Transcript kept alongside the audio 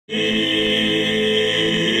This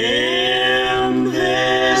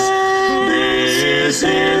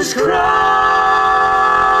is Christ.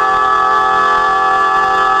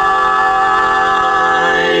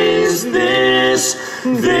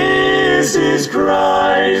 This is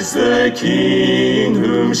Christ, the King,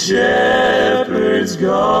 whom shepherds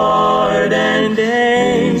guard and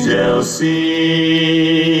angels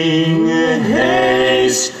sing.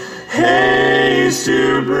 Haste, haste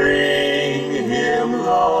to bring him,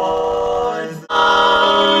 Lord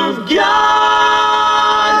of God,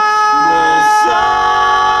 the Son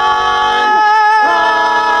of God.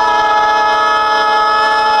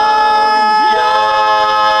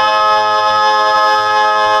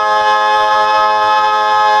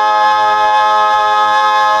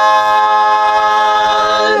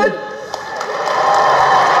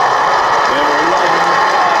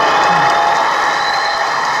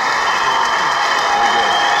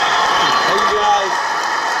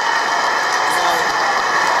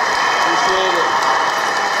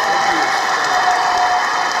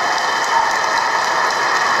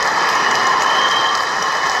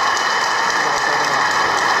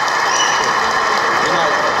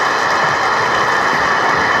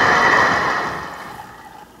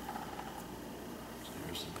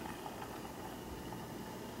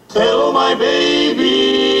 Hello, my baby.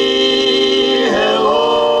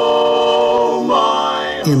 Hello,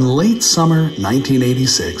 my... In late summer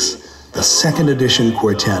 1986, the second edition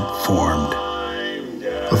quartet formed.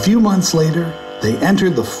 A few months later, they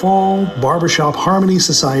entered the Fall Barbershop Harmony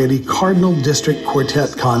Society Cardinal District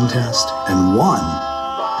Quartet Contest and won.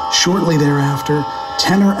 Shortly thereafter,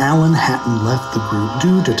 tenor Alan Hatton left the group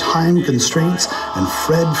due to time constraints, and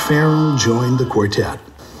Fred Farrell joined the quartet.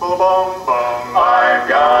 I've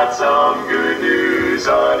got some good news,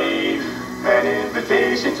 honey. An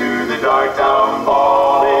invitation to the Dark Town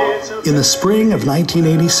Ball. In the spring of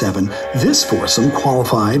 1987, this foursome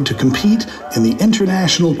qualified to compete in the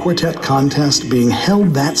International Quartet Contest being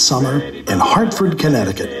held that summer in Hartford,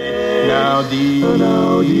 Connecticut. Now,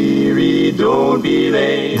 dearie, don't be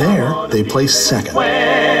late. There, they placed second.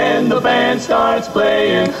 When the band starts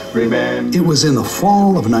playing, remember. It was in the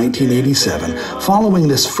fall of 1987, following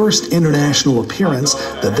this first international appearance,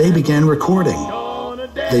 that they began recording.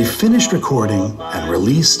 They finished recording and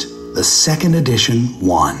released the second edition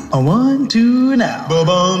 1. A 1, 2, now.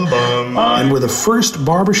 And were the first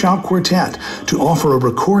barbershop quartet to offer a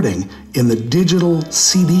recording in the digital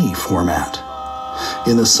CD format.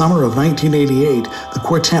 In the summer of 1988, the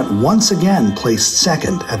quartet once again placed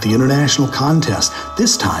second at the international contest,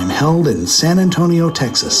 this time held in San Antonio,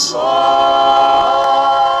 Texas.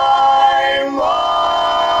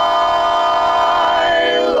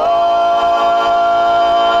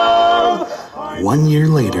 1 year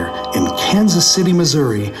later, in Kansas City,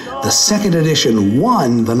 Missouri, the second edition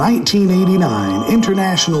won the 1989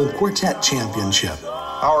 International Quartet Championship.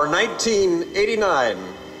 Our 1989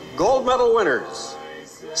 gold medal winners,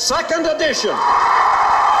 second edition.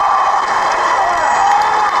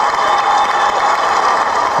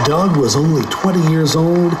 Doug was only 20 years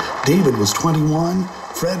old, David was 21,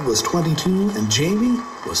 Fred was 22, and Jamie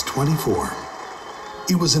was 24.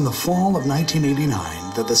 It was in the fall of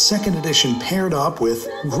 1989 that the second edition paired up with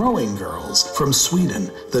Growing Girls from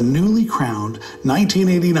Sweden, the newly crowned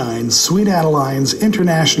 1989 Sweet Adeline's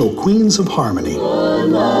International Queens of Harmony.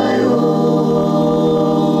 On my own,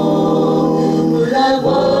 would I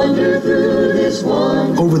wander through this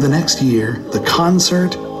one? Over the next year, the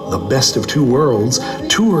concert, The Best of Two Worlds,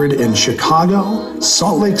 toured in Chicago,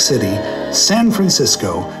 Salt Lake City, San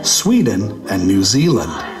Francisco, Sweden, and New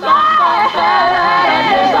Zealand.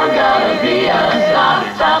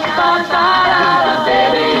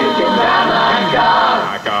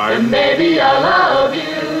 Baby, I love you.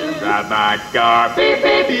 Drive my car. Beep,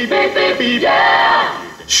 beep, beep, beep, beep, beep, yeah.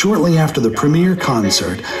 Shortly after the premiere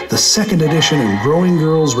concert, the second edition and Growing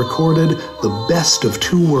Girls recorded The Best of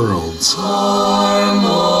Two Worlds.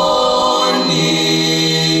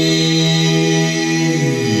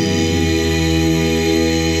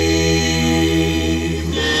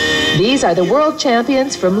 These are the world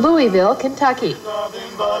champions from Louisville, Kentucky.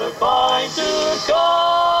 Nothing but a fine to come.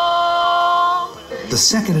 The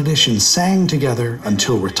second edition sang together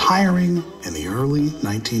until retiring in the early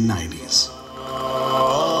 1990s.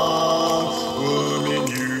 Woman,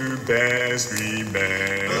 you best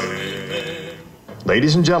remember.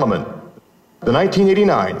 Ladies and gentlemen, the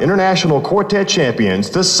 1989 International Quartet Champions,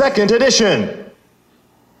 the second edition.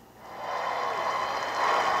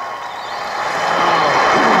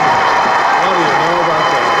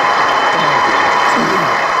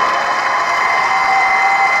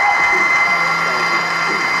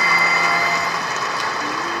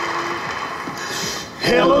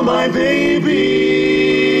 Hello, my baby.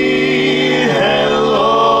 Hello,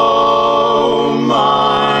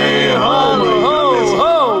 my honey.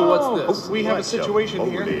 Oh, what's this? We have a situation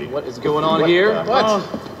here. What is going on here? What?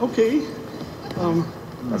 Okay.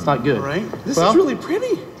 That's not good. All right. This Well- is really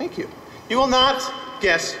pretty. Thank you. You will not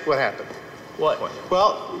guess what happened. What?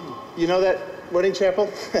 Well, you know that wedding chapel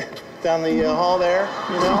down the hall there,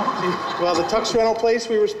 you know? Well, the tux rental place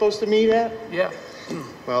we were supposed to meet at? Yeah.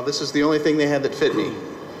 Well, this is the only thing they had that fit me.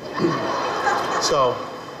 So,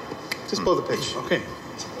 just blow the pitch. Okay.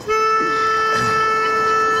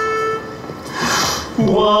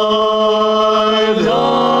 What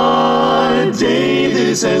a day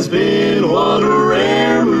this has been. What a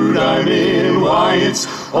rare mood I'm in. Why, it's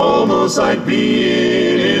almost like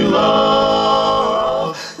being in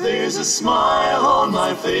love. There's a smile on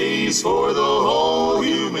my face for the whole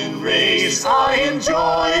human race. I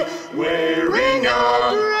enjoy wearing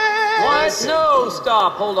a dress. What? No,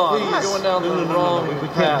 stop. Hold on. You're going down the wrong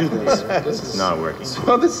path. This is not working.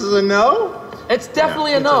 Oh, this is a no? It's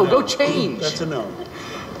definitely a no. Go change. That's a no.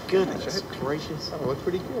 Goodness gracious. That looked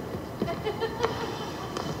pretty good.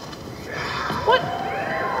 What?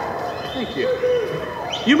 Thank you.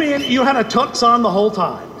 You mean you had a tux on the whole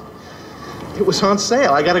time? It was on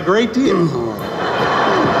sale. I got a great deal. It's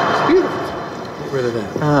beautiful. Get rid of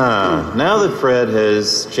that. Now that Fred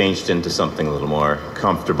has changed into something a little more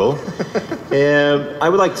comfortable, I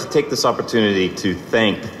would like to take this opportunity to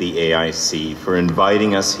thank the AIC for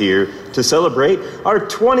inviting us here to celebrate our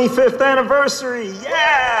 25th anniversary.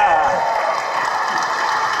 Yeah!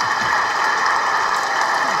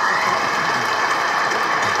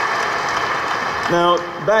 Now,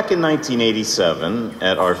 back in 1987,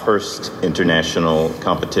 at our first international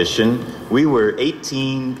competition, we were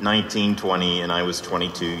 18, 19, 20, and I was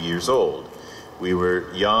 22 years old. We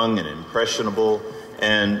were young and impressionable,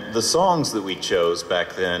 and the songs that we chose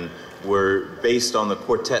back then were based on the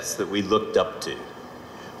quartets that we looked up to.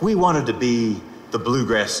 We wanted to be the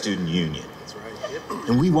Bluegrass Student Union. That's right. Yep.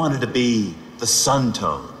 And we wanted to be the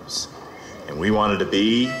Suntones. And we wanted to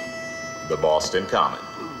be the Boston Common.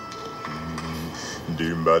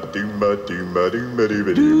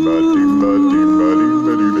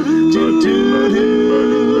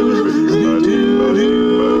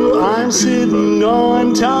 I'm sitting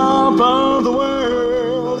on top of the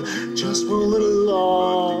world, just rolling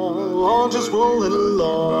along, just rolling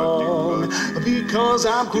along, because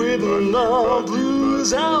I'm quitting the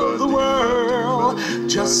blues of the world,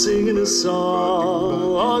 just singing a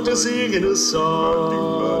song, just singing a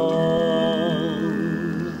song.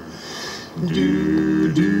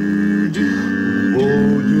 Do, do, do.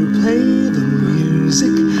 Won't you play the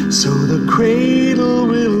music so the cradle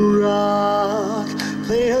will rock?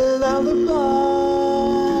 Play a lullaby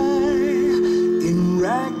in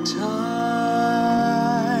ragtime.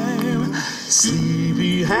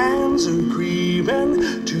 Sleepy hands are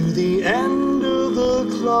creeping to the end of the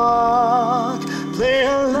clock. Play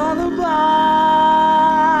a lullaby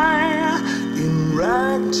in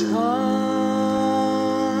ragtime.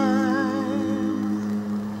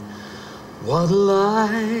 What'll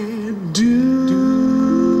I do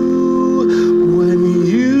when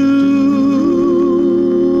you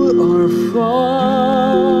are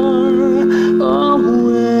far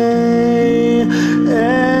away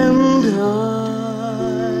and I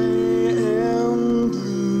am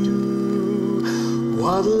blue?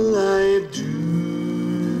 What'll I do?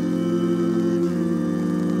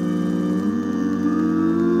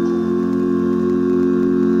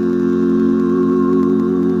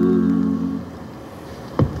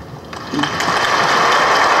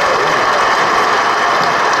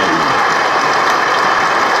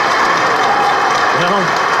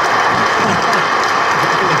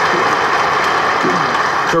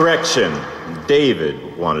 Correction,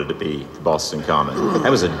 David wanted to be the Boston Common. That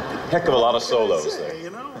was a heck of a lot of solos there.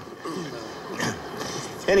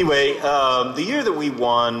 Anyway, the year that we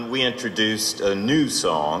won, we introduced a new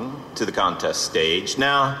song to the contest stage.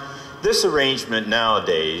 Now, this arrangement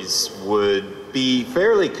nowadays would be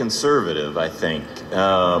fairly conservative, I think.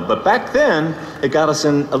 But back then, it got us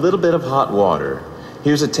in a little bit of hot water.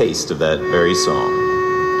 Here's a taste of that very song.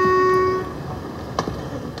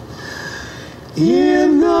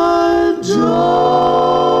 In the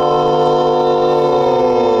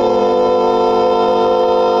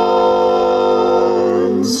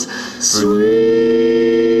dawn's sweet,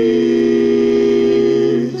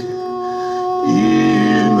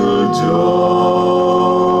 in the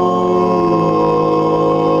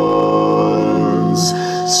dawn's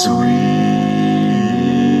sweet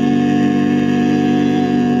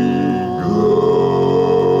glow.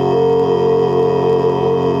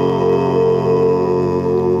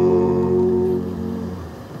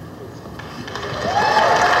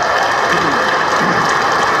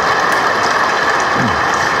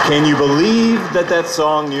 Can you believe that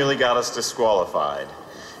song nearly got us disqualified?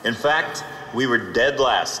 In fact, we were dead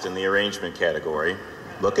last in the arrangement category.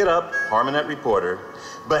 Look it up, Harmonet Reporter.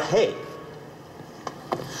 But hey,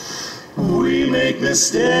 we make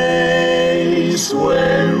mistakes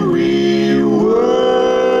when we worry,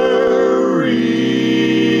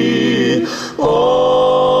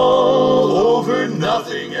 all over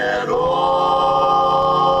nothing at all.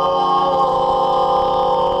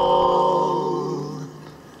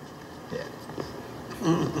 Yeah.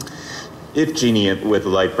 If Jeannie with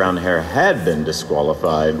light brown hair had been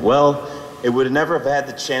disqualified, well, it would never have had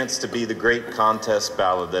the chance to be the great contest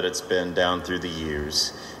ballad that it's been down through the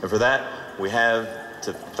years. And for that, we have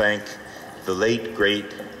to thank the late,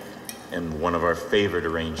 great, and one of our favorite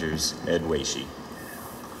arrangers, Ed Waishi.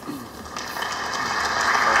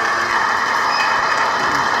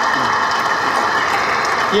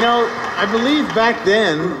 You know, I believe back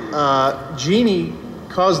then, Jeannie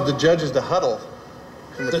caused the judges to huddle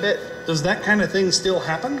in the pit. Does that kind of thing still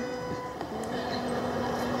happen?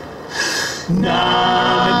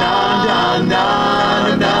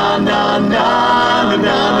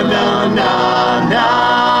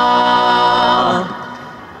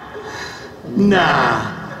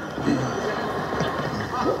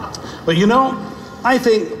 But you know, I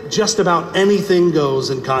think just about anything goes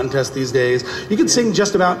in contests these days. You can sing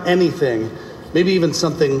just about anything, maybe even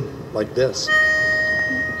something like this.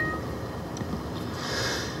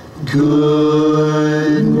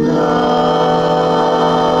 Good night,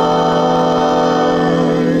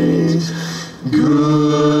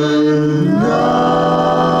 good night,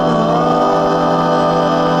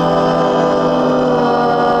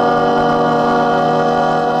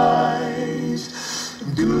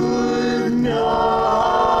 good night.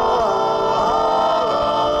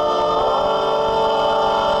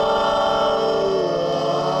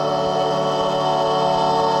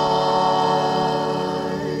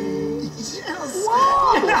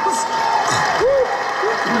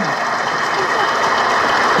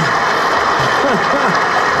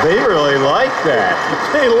 They really liked that.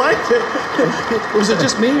 They liked it. Was it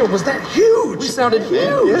just me, or was that huge? We sounded huge.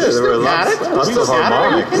 Yeah, there were lots of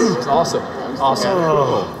harmonics. It was awesome. Awesome.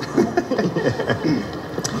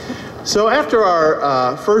 So after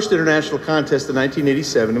our first international contest in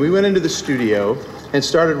 1987, we went into the studio and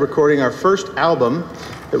started recording our first album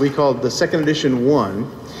that we called the Second Edition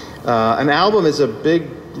 1. An album is a big,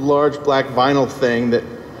 large black vinyl thing that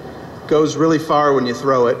goes really far when you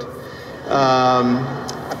throw it.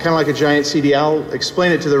 Kind of like a giant CD. I'll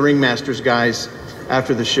explain it to the Ringmasters guys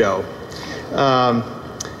after the show.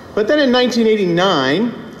 But then in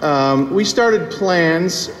 1989, we started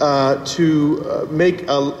plans to make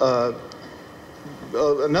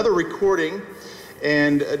another recording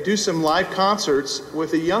and do some live concerts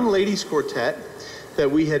with a young ladies quartet that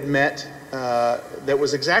we had met that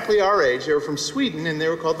was exactly our age. They were from Sweden, and they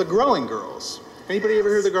were called the Growing Girls. Anybody ever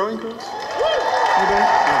heard of the Growing Girls? Anybody?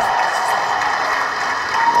 Yeah.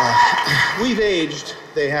 We've aged,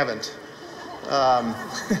 they haven't. But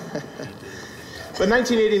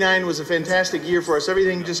 1989 was a fantastic year for us.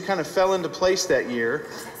 Everything just kind of fell into place that year.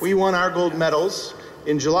 We won our gold medals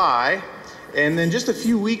in July, and then just a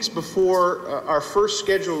few weeks before our first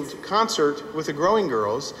scheduled concert with the Growing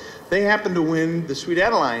Girls, they happened to win the Sweet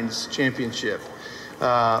Adelines Championship.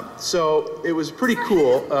 So it was pretty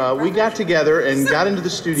cool. We got together and got into the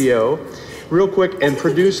studio real quick and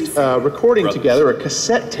produced a recording together, a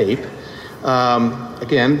cassette tape.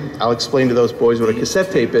 Again, I'll explain to those boys what a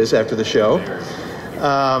cassette tape is after the show.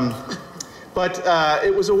 But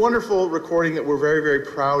it was a wonderful recording that we're very, very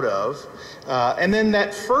proud of. And then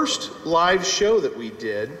that first live show that we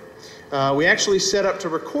did, we actually set up to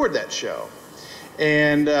record that show.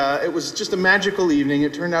 And it was just a magical evening.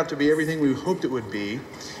 It turned out to be everything we hoped it would be.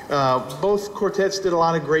 Both quartets did a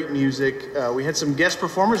lot of great music. We had some guest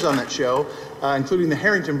performers on that show, including the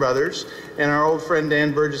Harrington Brothers, and our old friend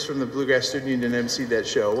Dan Burgess from the Bluegrass Student Union emceed that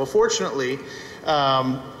show. Well, fortunately,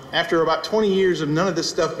 after about 20 years of none of this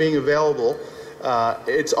stuff being available,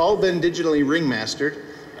 it's all been digitally ringmastered.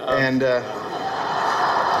 And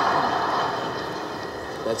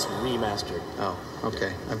That's remastered. oh,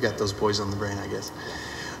 okay. I've got those boys on the brain, I guess.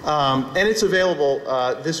 And it's available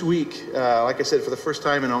this week, like I said, for the first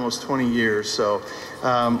time in almost 20 years. So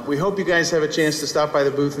we hope you guys have a chance to stop by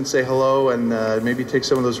the booth and say hello and maybe take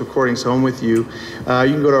some of those recordings home with you.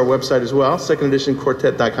 You can go to our website as well,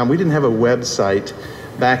 secondeditionquartet.com. We didn't have a website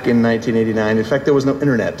back in 1989. In fact, there was no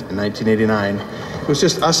internet in 1989. It was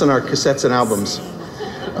just us and our cassettes and albums.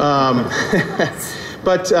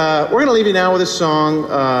 But we're going to leave you now with a song.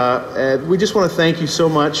 We just want to thank you so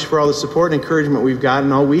much for all the support and encouragement we've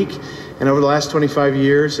gotten all week. and over the last 25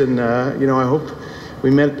 years. And you know, I hope we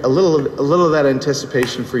met a little of that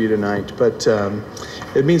anticipation for you tonight. But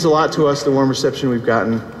it means a lot to us, the warm reception we've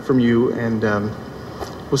gotten from you, and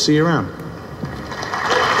we'll see you around.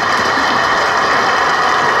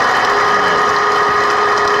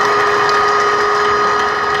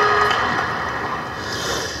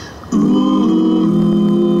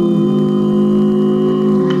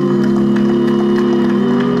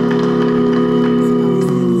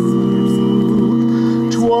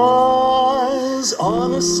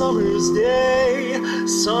 On a summer's day,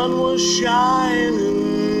 sun was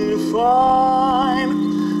shining fine.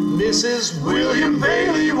 Mrs. William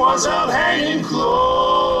Bailey was out hanging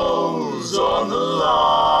clothes on the line.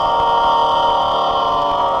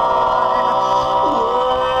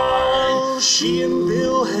 Well, she and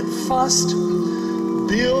Bill had fussed.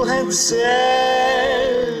 Bill had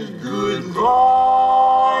said goodbye.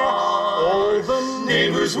 All the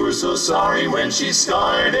neighbors were so sorry when she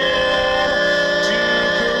started.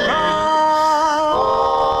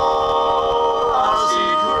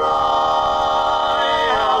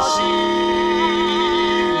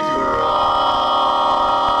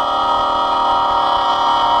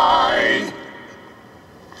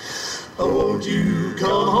 Won't you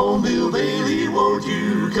come home, Bill Bailey? Won't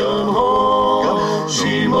you come home?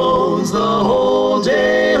 She moans the whole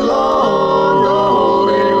day long, the whole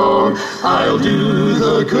day long. I'll do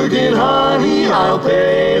the cooking, honey, I'll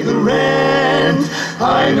pay the rent.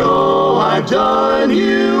 I know I've done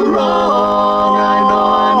you wrong, I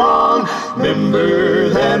know I'm wrong. Remember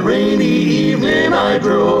that rainy evening I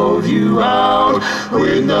drove you out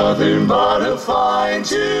with nothing but a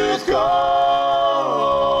fine-tooth comb.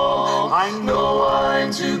 I know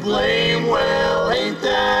I'm to blame, well, ain't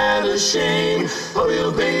that a shame? Oh,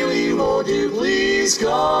 Bill Bailey, won't you please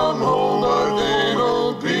come home? But then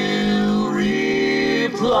old Bill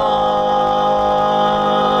replied.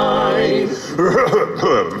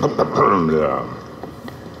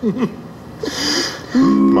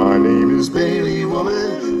 My name is Bailey,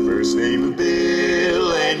 woman, first name is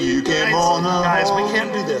Bill, and you came on the Guys, we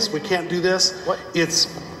can't do this. We can't do this. What?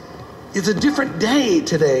 It's a different day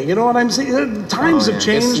today. You know what I'm saying? Times have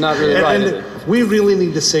changed. It's not really right, is it? We really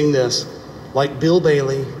need to sing this like Bill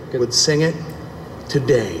Bailey would sing it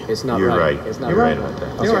today. It's not You're right. right. It's not You're right. right.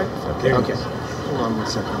 Okay. You're right. Okay. Okay. Hold on one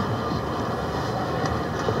second.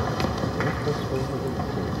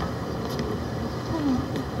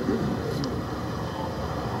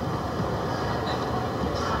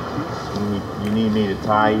 You need me to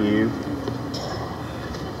tie you?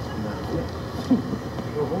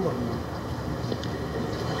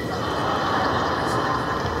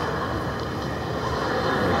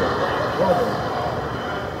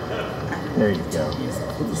 There you go.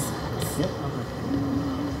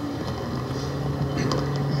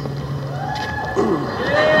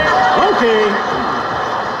 Okay.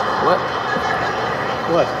 What?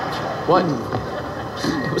 What? What?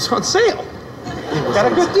 It was on sale.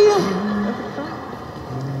 Got a good deal.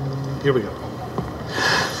 Here we go.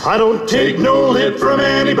 I don't take no lip from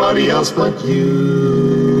anybody else but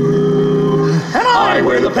you. And I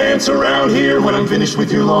wear the pants around here when I'm finished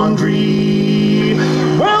with your laundry.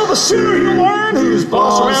 Well, the sooner you learn who's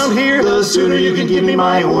boss around here, the sooner you can give me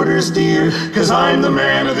my orders, dear. 'Cause I'm the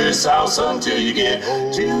man of this house until you get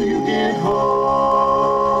home.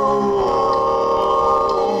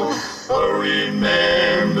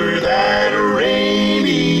 Remember that rainy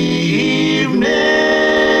evening.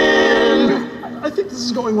 I think this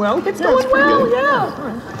is going well. It's going well, yeah.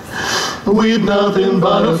 With nothing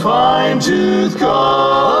but a fine-tooth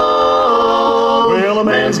comb. Well, a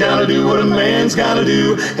man's gotta do what a man's gotta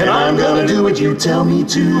do, and I'm gonna do what you tell me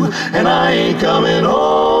to. And I ain't coming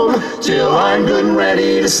home till I'm good and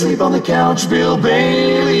ready to sleep on the couch. Bill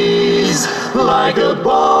Bailey's like a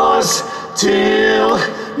boss till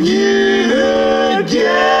you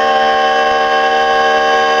get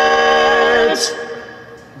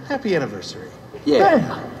Happy anniversary.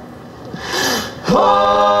 Yeah.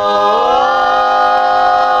 home.